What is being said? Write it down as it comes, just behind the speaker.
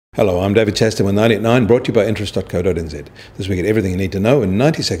Hello, I'm David Chaston with 90 at 9, brought to you by interest.co.nz. This week at everything you need to know in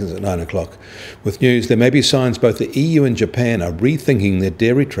 90 seconds at 9 o'clock. With news, there may be signs both the EU and Japan are rethinking their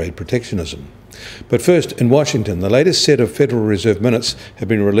dairy trade protectionism. But first, in Washington, the latest set of Federal Reserve minutes have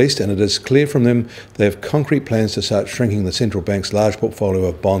been released, and it is clear from them they have concrete plans to start shrinking the central bank's large portfolio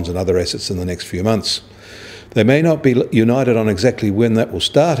of bonds and other assets in the next few months. They may not be united on exactly when that will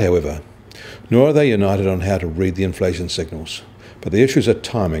start, however, nor are they united on how to read the inflation signals. But the issues are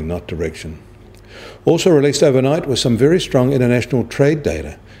timing, not direction. Also released overnight was some very strong international trade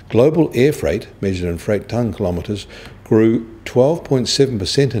data. Global air freight, measured in freight tonne kilometres, grew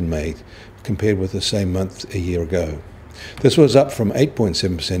 12.7% in May compared with the same month a year ago. This was up from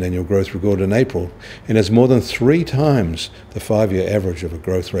 8.7% annual growth recorded in April and is more than 3 times the 5-year average of a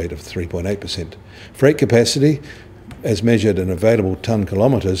growth rate of 3.8%. Freight capacity, as measured in available tonne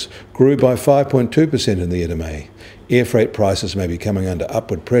kilometres, grew by 5.2% in the year to May. Air freight prices may be coming under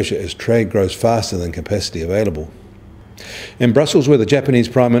upward pressure as trade grows faster than capacity available. In Brussels, where the Japanese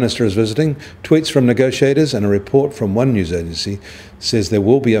Prime Minister is visiting, tweets from negotiators and a report from one news agency says there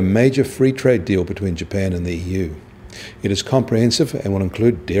will be a major free trade deal between Japan and the EU. It is comprehensive and will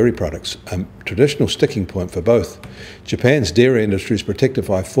include dairy products, a traditional sticking point for both. Japan's dairy industry is protected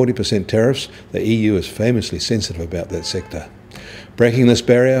by 40% tariffs. The EU is famously sensitive about that sector. Breaking this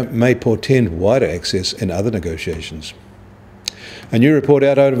barrier may portend wider access in other negotiations. A new report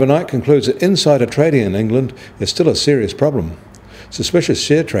out overnight concludes that insider trading in England is still a serious problem. Suspicious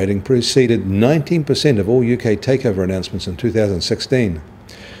share trading preceded 19% of all UK takeover announcements in 2016.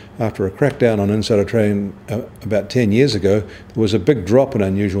 After a crackdown on insider trading about 10 years ago, there was a big drop in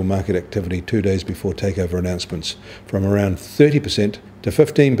unusual market activity 2 days before takeover announcements, from around 30% to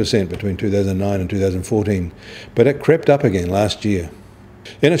 15% between 2009 and 2014, but it crept up again last year.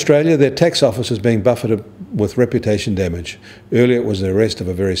 In Australia, their tax office is being buffeted with reputation damage. Earlier it was the arrest of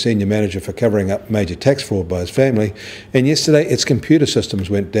a very senior manager for covering up major tax fraud by his family, and yesterday its computer systems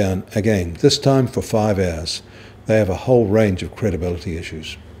went down again, this time for 5 hours. They have a whole range of credibility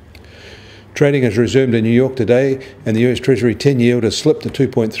issues. Trading has resumed in New York today, and the US Treasury 10 yield has slipped to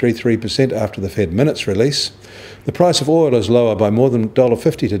 2.33% after the Fed minutes release. The price of oil is lower by more than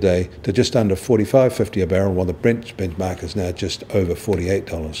 $1.50 today to just under $45.50 a barrel, while the Brent benchmark is now just over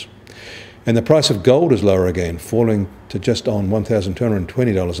 $48. And the price of gold is lower again, falling to just on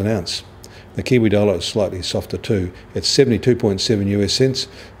 $1,220 an ounce. The Kiwi dollar is slightly softer too, at 72.7 US cents.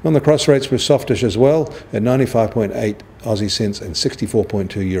 On the cross rates were softish as well, at 95.8 Aussie cents and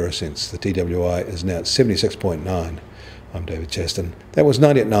 64.2 euro cents. The TWI is now at 76.9. I'm David Chaston. That was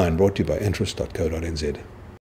 90 at 9, brought to you by interest.co.nz.